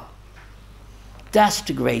Simcha. That's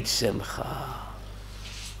the great Simcha.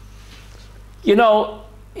 You know,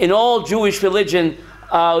 in all Jewish religion,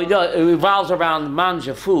 it revolves around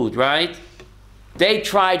manja, food, right? They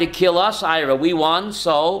try to kill us, Ira. We won,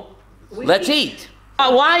 so let's eat.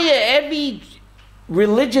 Why every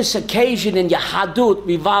religious occasion in Yahadut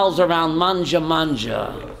revolves around manja,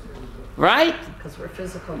 right? Because we're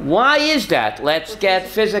physical. Why is that? Let's get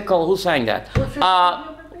physical. Who sang that?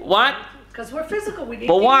 What? Because we're physical. We need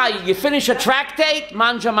But to why? You finish a tractate,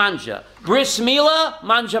 manja. Bris Milah,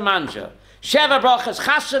 manja. Sheva Brachas,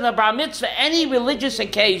 Chasana, Bar Mitzvah, any religious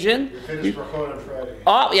occasion. You finished Brachot on Friday.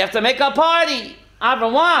 Oh, you have to make a party.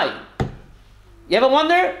 Avram, why? You ever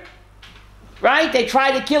wonder? Right? They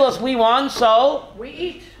tried to kill us. We won, so we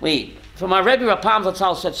eat. we eat. So my Rebbe Rapam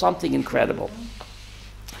Zatzal said something incredible.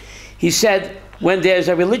 He said, when there's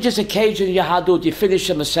a religious occasion in Yahadut, you finish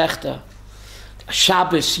a Masechta,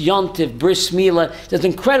 Shabbos, Yontiv, Bris Milah, there's an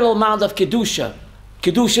incredible amount of Kedusha.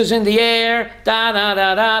 Kedusha's in the air,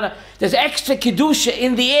 da-da-da-da-da. There's extra Kedusha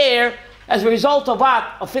in the air as a result of what?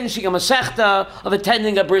 Of finishing a Masechta, of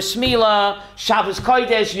attending a Bris Milah, Shabbos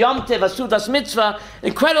Kodesh, Yontiv, Asudas Mitzvah,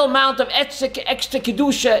 incredible amount of extra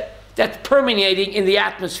Kedusha that's permeating in the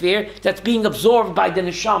atmosphere, that's being absorbed by the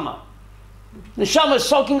Neshama. Neshama is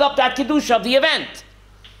soaking up that Kedusha of the event,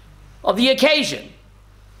 of the occasion.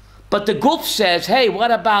 But the Guf says, hey,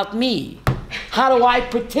 what about me? How do I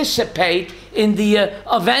participate in the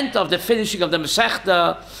event of the finishing of the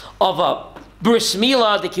Masechta, of a Bris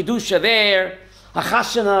Milah, the Kedusha there, a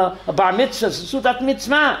chasana, a bar mitzvah, a sudat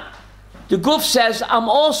mitzvah. The guf says, I'm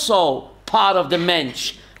also part of the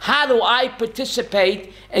mensch. How do I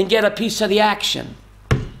participate and get a piece of the action?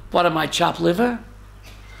 What am I, chopped liver?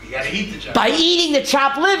 You gotta eat the chopped By eating the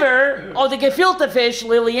chopped liver or the gefilte fish,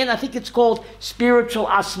 Lillian, I think it's called spiritual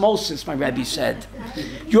osmosis, my Rabbi said.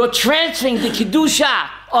 You're transferring the kedusha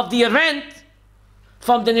of the event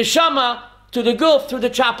from the neshama to the guf through the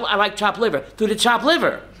chopped, I like chopped liver, to the chopped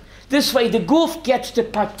liver. This way the guf gets to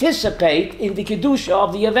participate in the kedusha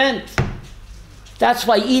of the event. That's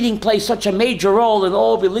why eating plays such a major role in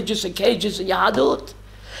all religious occasions in Yahadut.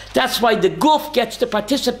 That's why the guf gets to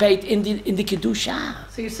participate in the kedusha.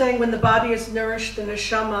 So you're saying when the body is nourished, the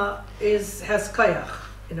neshama has kayach,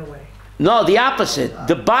 in a way. No, the opposite.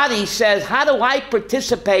 The body says, how do I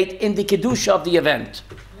participate in the kedusha of the event?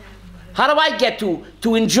 How do I get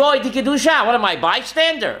to enjoy the kedusha? What am I,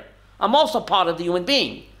 bystander? I'm also part of the human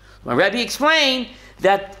being. My Rabbi explained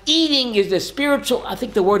that eating is the spiritual, I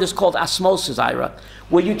think the word is called osmosis, Ira,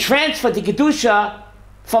 where you transfer the kedusha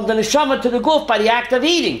from the neshama to the guf by the act of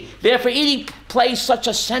eating. Therefore, eating plays such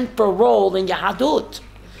a central role in Yahadut.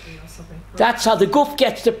 That's how the guf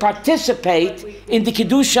gets to participate in the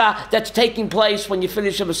kedusha that's taking place when you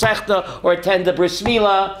finish a masechta or attend a bris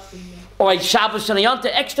milah or a Shabbos and a Yom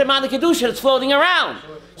Tov, extra amount of kedusha that's floating around.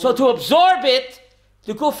 So to absorb it,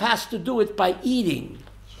 the guf has to do it by eating.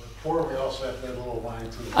 Purim, we also have to add a little wine to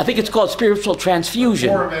it. I think it's called spiritual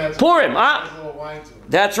transfusion. Purim,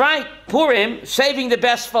 that's right. Purim, saving the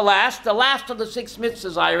best for last. The last of the 6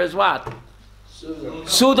 mitzvahs, Ira, is what?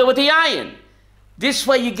 Suda with the ayin. This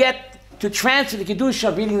way you get to transfer the kedusha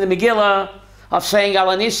of reading the Megillah, of saying Al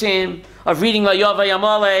Anisim, of reading La Yova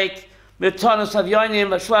Yamalek, Mitanos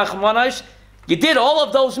Avyonim, Shlach Monosh. You did all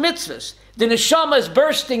of those mitzvahs. The neshama is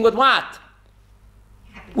bursting with what?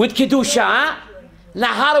 With kedusha.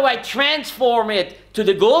 Now, how do I transform it to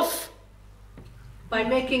the guf? By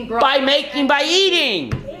making broth. By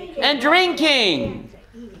eating and drinking.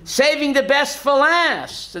 Saving the best for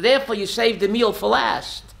last. So therefore you save the meal for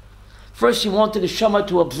last. First you wanted the neshama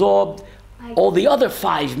to absorb all the other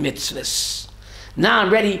 5 mitzvahs. Now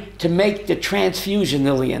I'm ready to make the transfusion,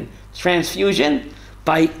 Lillian. Transfusion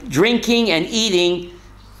by drinking and eating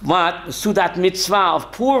what? The Sudat mitzvah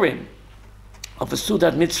of Purim. Of the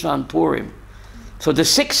Sudat mitzvah on Purim. So the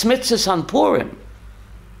 6 mitzvahs on Purim,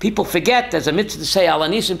 people forget there's a mitzvah to say Al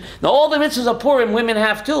Anisim. Now all the mitzvahs of Purim women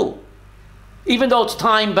have too. Even though it's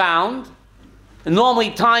time-bound. And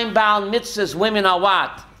normally time-bound mitzvahs women are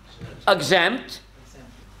what? Exempt.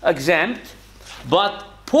 But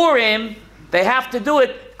Purim, they have to do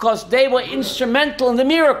it because they were instrumental in the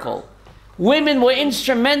miracle. Women were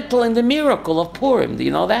instrumental in the miracle of Purim. Do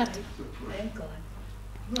you know that? Thank God.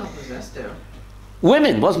 No, it was Esther.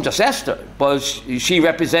 Women, wasn't just Esther, but she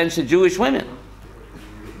represents the Jewish women.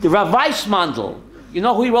 The Rav Weissmandl, you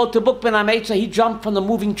know who he wrote the book Ben Ametza? He jumped from the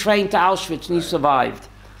moving train to Auschwitz and he survived.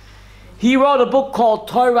 He wrote a book called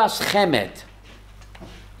Toras Chemed.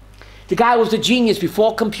 The guy was a genius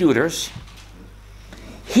before computers.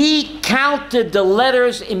 He counted the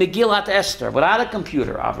letters in Megillat Esther without a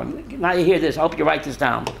computer. Now you hear this, I hope you write this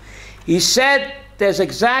down. He said there's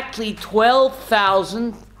exactly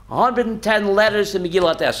 12,110 letters in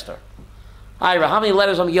Megillat Esther. Ira, how many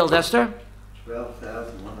letters on Megillat Esther?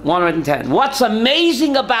 12,110. What's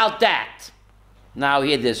amazing about that? Now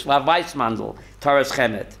hear this, Rav Weissmandl, Toras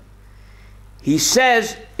Chemed. He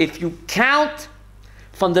says if you count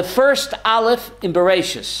from the first aleph in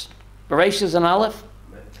Bereshis, Bereshis is an aleph,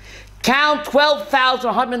 count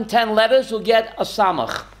 12,110 letters, you'll get a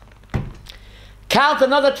samach. Count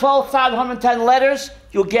another 12,110 letters,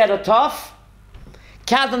 you'll get a taf.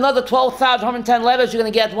 Count another 12,110 letters, you're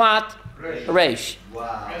going to get what? A reish.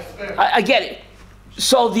 Wow. I get it.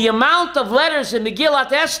 So the amount of letters in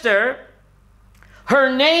Megillat Esther,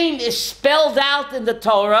 her name is spelled out in the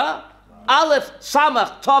Torah, Aleph,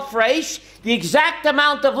 Samach, Tov, Reish, the exact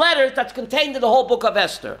amount of letters that's contained in the whole book of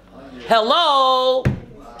Esther. Hello?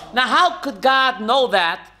 Now how could God know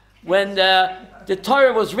that when the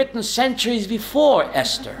Torah was written centuries before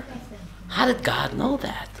Esther? How did God know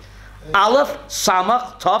that? Aleph,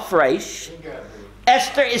 Samach, Tov, Reish.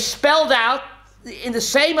 Esther is spelled out in the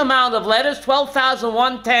same amount of letters,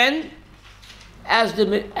 12,110, as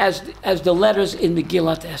the letters in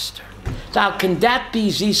Megillat Esther. Now, can that be,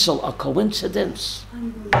 Zisel, a coincidence?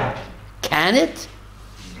 Can it?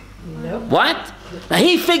 No. What? Now,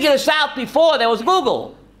 he figured this out before there was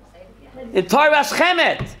Google. In Toras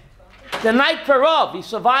Chemed, the night Perov, he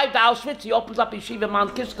survived Auschwitz, he opens up Yeshiva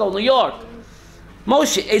Mount Kisco, New York.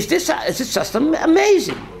 Moshe, is this just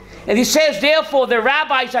amazing? And he says, therefore, the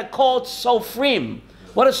rabbis are called sofrim.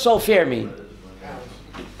 What does sofir mean?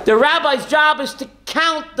 The rabbi's job is to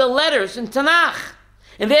count the letters in Tanakh.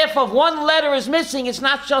 And therefore, if one letter is missing, it's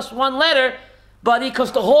not just one letter, but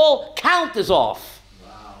because the whole count is off.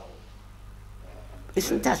 Wow.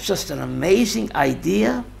 Isn't that just an amazing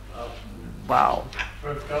idea? Wow.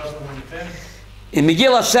 In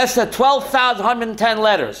Megillah says that 12,110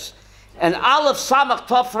 letters. And Aleph, Samach,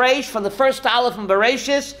 Tov, Reish, from the first Aleph in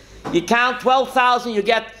Bereshis, you count 12,000, you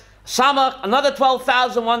get Samach, another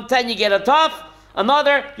 12,110, you get a Tov,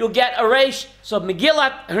 another, you'll get a Reish. So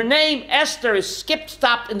Megillah, her name, Esther, is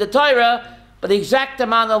stopped in the Torah, but the exact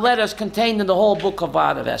amount of letters contained in the whole book of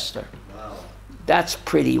Esther. Wow. That's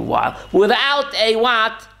pretty wild. Without a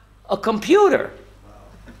what? A computer.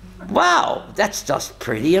 Wow, that's just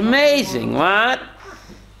pretty amazing, what?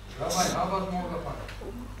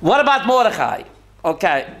 What about Mordechai?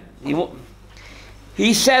 Okay.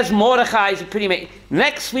 He says Mordechai is a pretty amazing.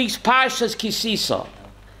 Next week's Parshas Kisisa.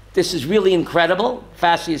 This is really incredible.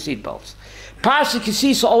 Fasten your seatbelts. Parshas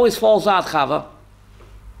Kisisa always falls out, Chava.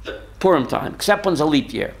 Purim time, except when it's a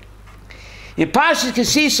leap year. In Parshas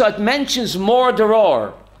Kisisa, it mentions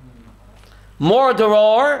Mordoror.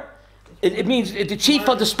 Mordoror, it means the chief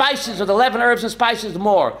of the spices, of the 11 herbs and spices,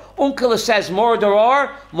 more. Unkela says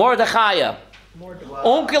Mordoror, Mordechai.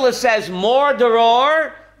 Unkela says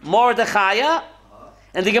Mordoror, Mordechai.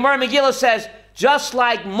 And the Gemara Megillah says, just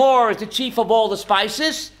like Mor is the chief of all the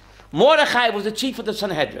spices, Mordechai was the chief of the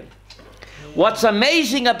Sanhedrin. What's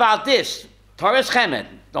amazing about this, Torah Chemed,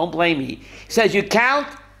 don't blame me, he says you count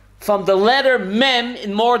from the letter Mem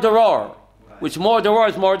in Mordoror, which Mordoror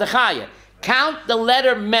is Mordechai. Count the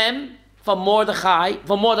letter Mem from Mordechai,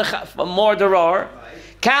 from Mordoror.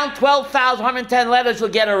 Count 12,110 letters, you'll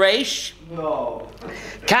get a Reish. No.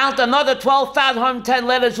 Count another 12,110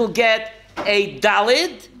 letters, you'll get a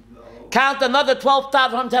Dalid. No. Count another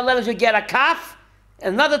 12,110 letters, you'll get a Kaf.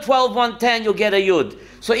 Another 12,110, you'll get a Yud.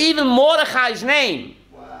 So even Mordechai's name,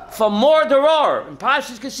 from Mordoror, in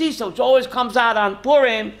Parshas Kisisa, which always comes out on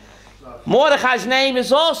Purim, Mordechai's name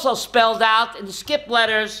is also spelled out in the skip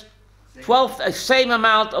letters. 12th, same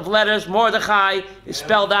amount of letters. Mordechai is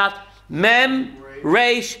spelled out. Mem,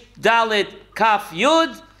 Reish, Dalit, Kaf,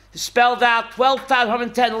 Yud is spelled out.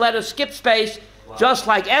 12,110 letters, skip space, just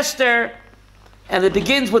like Esther. And it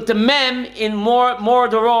begins with the Mem in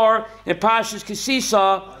Mordoror in Parshas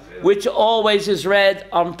Kisisa, which always is read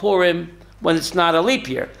on Purim when it's not a leap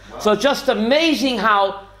year. So just amazing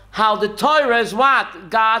how the Torah is what?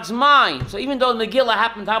 God's mind. So even though the Megillah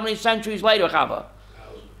happened how many centuries later, Chava?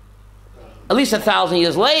 At least 1,000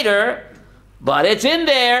 years later, but it's in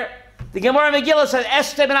there. The Gemara Megillah says,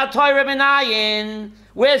 Esther ben HaTorah ben Ayin.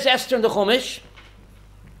 Where's Esther in the Chumash?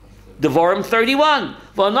 Devarim 31.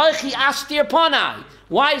 V'anochi astir ponai.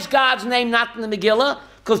 Why is God's name not in the Megillah?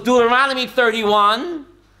 Because Deuteronomy 31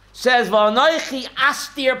 says, V'anochi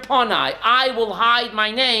astir ponai. I will hide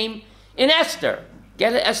my name in Esther.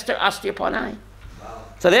 Get it? Esther astir ponai. Wow.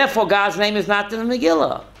 So therefore God's name is not in the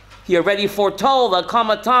Megillah. He already foretold there'll come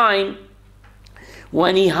a time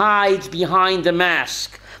when he hides behind the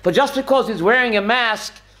mask. But just because he's wearing a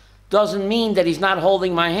mask doesn't mean that he's not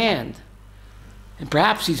holding my hand. And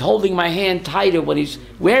perhaps he's holding my hand tighter when he's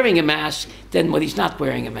wearing a mask than when he's not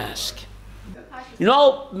wearing a mask. You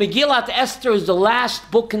know, Megillat Esther is the last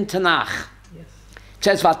book in Tanakh. Yes. It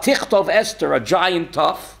says, Vatichtov Esther, a giant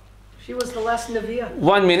tough. She was the last Neviah.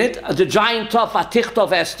 1 minute. The giant tough,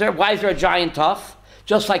 Vatichtov Esther. Why is there a giant tough?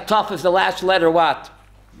 Just like tough is the last letter, what?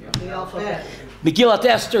 The alphabet. Megillat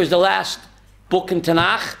Esther is the last book in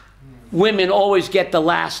Tanakh. Women always get the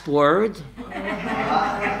last word.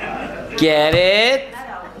 Get it?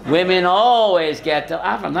 Women always get the...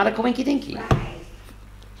 I'm not a coinky dinky.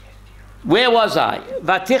 Where was I?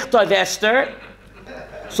 Vatichtov Esther.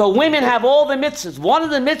 So women have all the mitzvahs. One of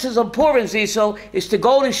the mitzvahs of Purim, Zisel, is to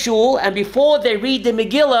go to shul, and before they read the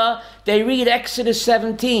Megillah, they read Exodus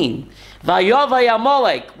 17. Vayovay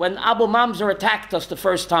Amalek, when Abu Mamzer attacked us the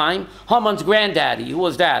first time, Haman's granddaddy, who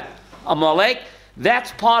was that? Amalek.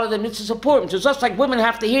 That's part of the mitzvahs of Purim. So just like women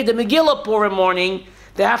have to hear the Megillah Purim morning,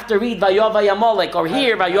 they have to read Vayovay Amalek, or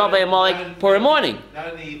hear Vayovay Amalek Purim morning. Not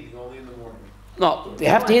in the evening, only in the morning. No, they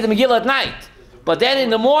have to hear the Megillah at night. But then in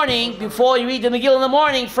the morning, before you read the Megillah in the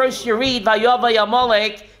morning, first you read Vayovay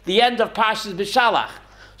Amalek, the end of Parshas B'Shalach.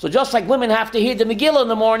 So just like women have to hear the Megillah in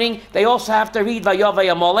the morning, they also have to read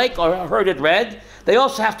Vayovay Amalek, or heard it read. They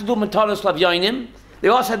also have to do Matanos Lavyonim. They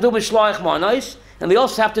also have to do Mishloach Manos. And they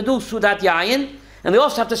also have to do Sudat Yayin. And they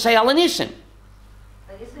also have to say Alanisim.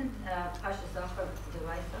 But isn't Parshas Zachor the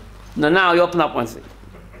Raisa? No, now you open up one thing.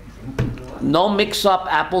 No mix up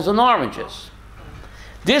apples and oranges.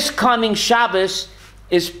 This coming Shabbos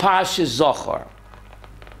is Parshas Zachor.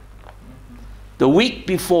 the week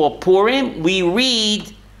before Purim, we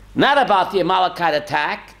read not about the Amalekite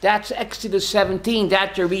attack. That's Exodus 17.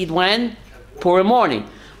 That you read when? Purim morning.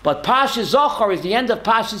 But Pasha Zohar is the end of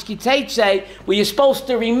Pasha's Kiteitzei, where you're supposed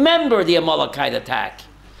to remember the Amalekite attack.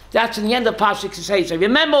 That's in the end of Pasha's Kiteitzei.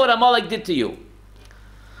 Remember what Amalek did to you.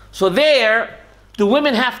 So there, the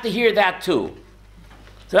women have to hear that too.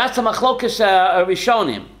 So that's the Machlokas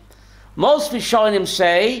Rishonim. Most Rishonim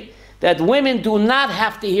say that women do not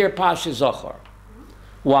have to hear Pasha Zohar.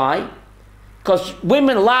 Why? Because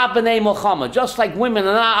women la b'nei Muhammad, just like women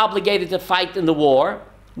are not obligated to fight in the war.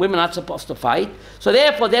 Women are not supposed to fight. So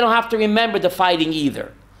therefore, they don't have to remember the fighting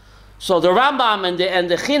either. So the Rambam and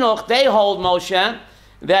the Chinuch, they hold, Moshe,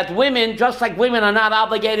 that women, just like women are not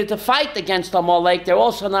obligated to fight against Amalek, they're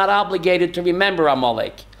also not obligated to remember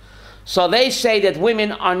Amalek. So they say that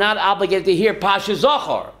women are not obligated to hear Pasha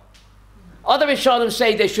Zohar. Other Rishonim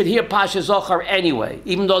say they should hear Pasha Zohar anyway,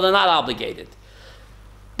 even though they're not obligated.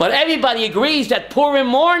 But everybody agrees that Purim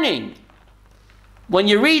morning, when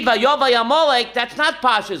you read Vayovay Amalek, that's not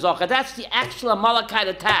Pasha Zohar, that's the actual Amalekite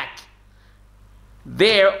attack.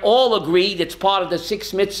 They're all agreed it's part of the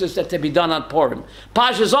 6 mitzvahs that to be done on Purim.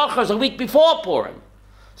 Pasha Zohar is a week before Purim.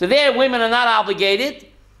 So there women are not obligated,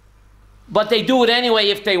 but they do it anyway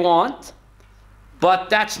if they want. But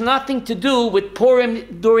that's nothing to do with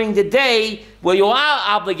Purim during the day, where you are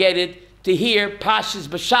obligated to hear Pasha's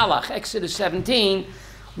Bashalach, Exodus 17,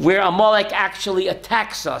 where Amalek actually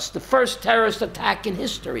attacks us. The first terrorist attack in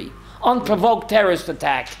history. Unprovoked terrorist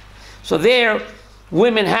attack. So there,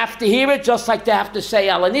 women have to hear it, just like they have to say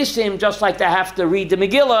Al Anisim, just like they have to read the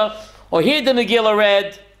Megillah, or hear the Megillah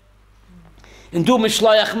read, and do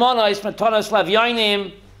Mishloach Monos, Matonos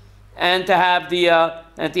Lavyonim, and to have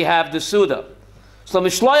the Suda. So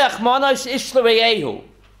Mishloach Monos Ishlereyehu.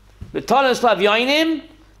 Matonos Lavyonim,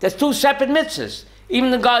 that's 2 separate mitzvahs. Even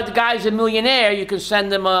the guy's a millionaire, you can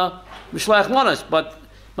send him a Mishloach Monos, but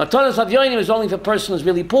Matonos Lavyonim is only if a person is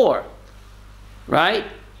really poor. Right?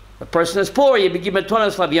 If a person is poor, you give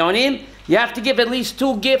Matonos Lavyonim, you have to give at least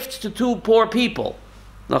 2 gifts to 2 poor people.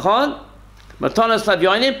 Nachon? Matonos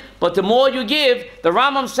Lavyonim, but the more you give, the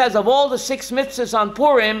Rambam says of all the 6 mitzvahs on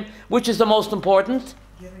Purim, which is the most important?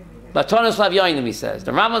 Matonos Lavyonim, he says.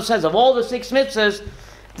 The Rambam says of all the 6 mitzvahs,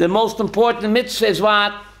 the most important mitzvah is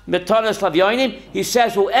what? Matonos Lavyonim. He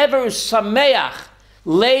says, whoever is Sameach,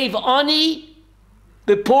 Leiv Ani,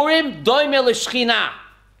 Bepurim, Doime L'Shchina.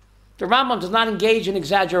 The Rambam does not engage in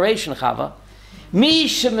exaggeration, Chava. Mi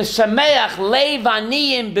Shemesameach Leiv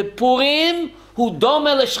Aniyim Bepurim, Hu Dome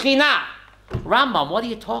L'Shchina. Rambam, what are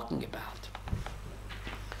you talking about?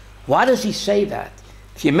 Why does he say that?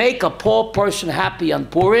 If you make a poor person happy on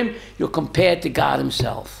Purim, you're compared to God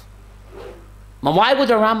himself. Now, why would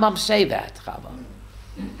the Rambam say that, Chava?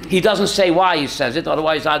 He doesn't say why he says it,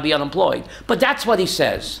 otherwise I'd be unemployed. But that's what he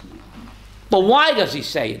says. But why does he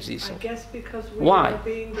say it, Zisa? I guess because we are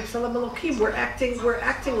being the Tzelem Elokim. We're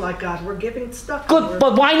acting like God. We're giving stuff. Good,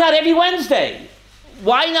 but why not every Wednesday?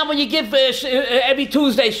 Why not when you give every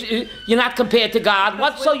Tuesday, you're not compared to God?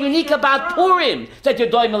 What's so unique about Purim that you're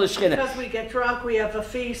doing Melishchina? Because we get drunk, we have a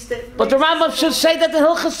feast. But the Rambam should say that in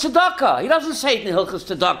Hilchas Tzedakah. He doesn't say it in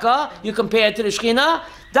Hilchas Tzedakah. You compare it to the Shechina.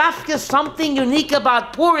 Dafka something unique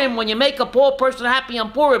about Purim when you make a poor person happy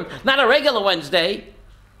on Purim, not a regular Wednesday.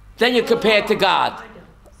 Then you compare it to God.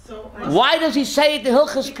 Why does he say it in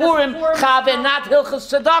Hilchas Purim, Chav, and not Hilchas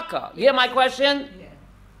Tzedakah? You hear my question? Yeah.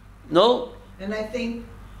 No? And I think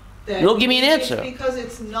that No, give me an answer. it's because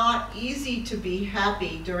it's not easy to be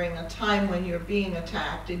happy during a time when you're being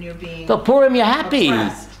attacked and you're being So Purim, you're happy.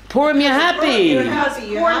 oppressed. Purim, you're happy. You're happy.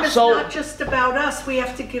 You're Purim happy. is So- not just about us. We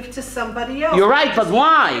have to give to somebody else. You're right, but Because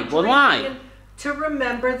why? we Well, why? To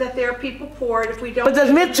remember that there are people poor, and if we don't... But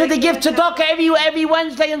there's mitzvah to they give can't tzedakah every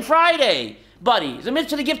Wednesday and Friday, buddy. There's a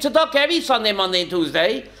mitzvah to give tzedakah every Sunday, Monday, and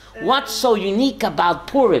Tuesday. What's so unique about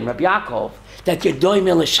Purim, Rabbi Yaakov, that you're doing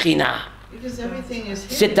Melishchina? Because everything is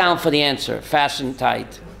hidden. Sit down for the answer. Fasten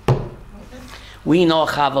tight. We know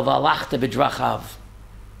Chavav Alachta B'drachav.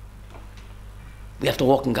 We have to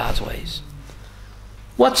walk in God's ways.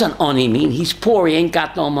 What's an oni mean? He's poor, he ain't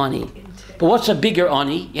got no money. But what's a bigger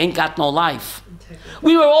oni? He ain't got no life.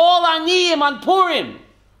 We were all aniyim on Purim.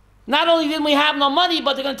 Not only didn't we have no money,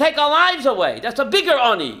 but they're going to take our lives away. That's a bigger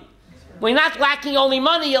oni. We're not lacking only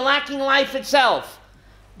money, you're lacking life itself.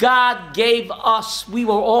 God gave us, we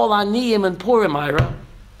were all aniyim in Purim, Ira.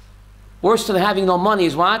 Worse than having no money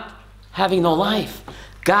is what? Having no life.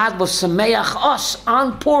 God was sameach us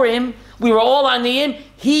on Purim. We were all aniyim.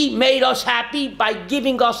 He made us happy by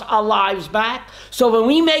giving us our lives back. So when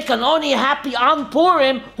we make an oni happy on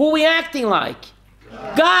Purim, who are we acting like?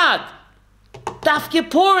 God. Dafke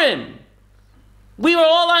Purim. We were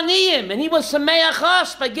all aniyim, and he was sameach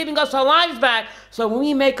us by giving us our lives back. So when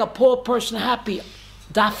we make a poor person happy,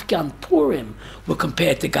 dafka on Purim, we're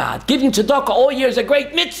compared to God. Giving tzedakah all year is a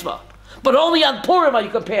great mitzvah, but only on Purim are you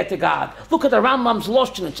compared to God. Look at the Rambam's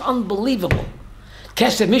Lashon, it's unbelievable.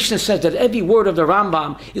 Kesef Mishnah says that every word of the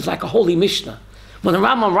Rambam is like a holy Mishnah. When the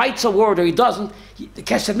Rambam writes a word or he doesn't, the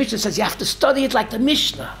Kesef Mishnah says you have to study it like the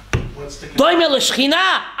Mishnah.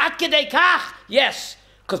 Yes,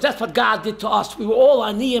 because that's what God did to us. We were all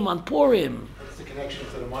aniyim on Purim. What's the connection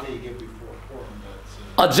to the money you give before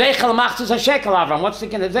Purim? Zeichel machzis hashekel, Avram. What's the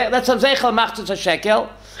connection? That's a zeichel machzis hashekel.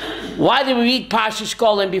 Why did we read Parshas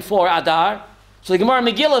Shkolim before Adar? So the Gemara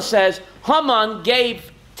Megillah says Haman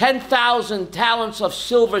gave 10,000 talents of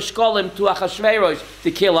silver shkolim to Achashverosh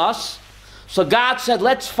to kill us. So God said,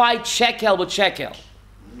 let's fight shekel with shekel.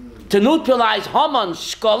 To neutralize Haman's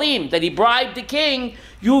shkolim, that he bribed the king,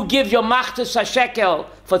 you give your machzis hashekel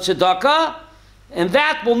for tzedakah, and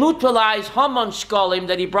that will neutralize Haman's shkolim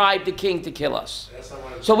that he bribed the king to kill us.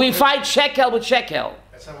 So we fight shekel with shekel.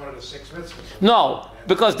 That's not one of the 6 mitzvahs. No,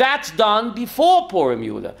 because that's done before Purim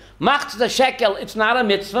Yehuda. Machzis shekel, it's not a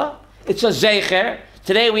mitzvah, it's a zecher.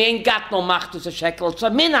 Today we ain't got no machzis shekel, it's a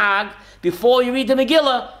minhag. Before you read the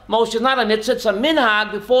Megillah, Moshe is not a mitzvah, it's a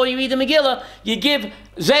minhag. Before you read the Megillah, you give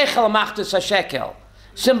zeichel machzis shekel,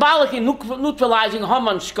 symbolically neutralizing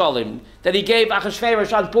Haman's shkolim that he gave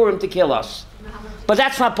Achashverosh on Purim to kill us. But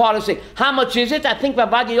that's not part of the thing. How much is it? I think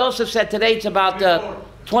Rabbi Yosef said today it's about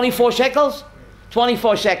 24 shekels.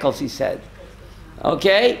 24 shekels, he said.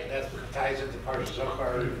 Okay? That ties into Parshas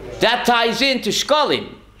Zohar. That ties into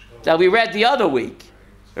shkolim that we read the other week.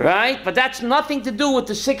 Right? But that's nothing to do with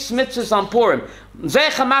the 6 mitzvahs on Purim.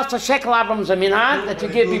 Zeicha Masa Shekel Avram is a minhag that you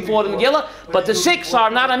give before the Megillah, but the 6 are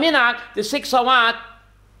not a minhag, the 6 are what?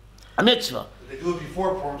 A mitzvah. They do it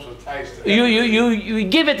before Purim, so it ties to that. You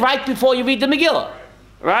give it right before you read the Megillah.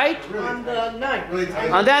 Right? Really, On the night. really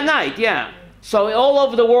ties On that night, yeah. So all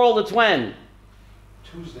over the world it's when?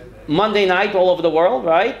 Tuesday night. Monday night all over the world,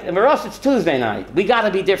 right? And for us it's Tuesday night. We got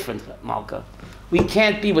to be different, Malka. We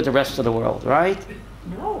can't be with the rest of the world, right?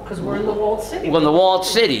 No, because we're in the walled city. We're in the walled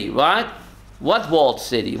city, right? What walled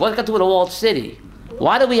city? What's got to do with a walled city?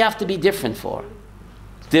 Why do we have to be different for?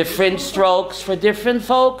 Different strokes for different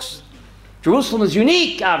folks. Jerusalem is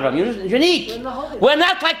unique, Avram. Unique. We're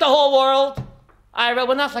not like the whole world. Ira,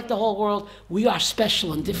 we're not like the whole world. We are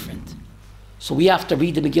special and different. So we have to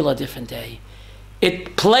read the Megillah a different day.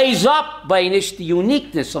 It plays up by the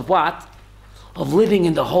uniqueness of what? Of living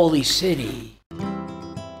in the holy city.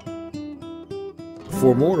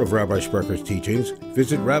 For more of Rabbi Sprecher's teachings,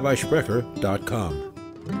 visit rabbisprecher.com.